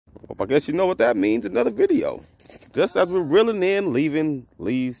I guess you know what that means. Another video. Just as we're reeling in, leaving,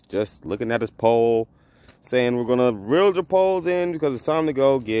 Lee's just looking at his pole, saying we're gonna reel the poles in because it's time to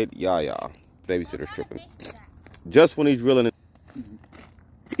go get Yaya. Babysitter's tripping. Just when he's reeling in.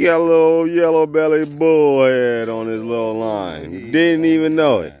 He got a little yellow belly bullhead on his little line. Didn't even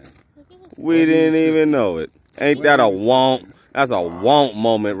know it. We didn't even know it. Ain't that a won't? That's a won't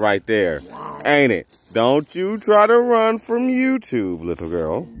moment right there. Ain't it? Don't you try to run from YouTube, little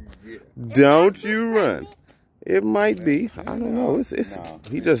girl. Don't you run. It might be. I don't know.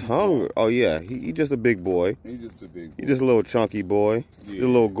 He just hungry. Oh yeah, he just a big boy. He's just a big boy. He just a little chunky boy. Yeah. He's a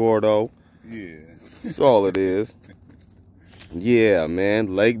little gordo. Yeah. That's all it is. Yeah,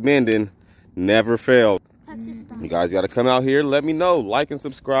 man. Lake Minden never failed. You guys got to come out here. Let me know. Like and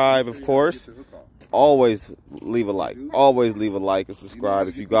subscribe, of course. Always leave a like. Always leave a like and subscribe.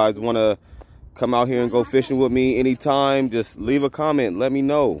 If you guys want to come out here and go fishing with me anytime, just leave a comment. Let me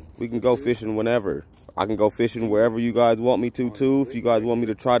know. We can go fishing whenever. I can go fishing wherever you guys want me to, too. If you guys want me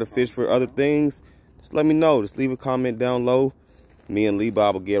to try to fish for other things, just let me know. Just leave a comment down low. Me and Lee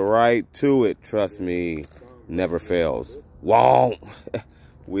Bob will get right to it. Trust me. Never fails. Whoa.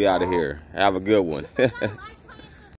 We out of here. Have a good one.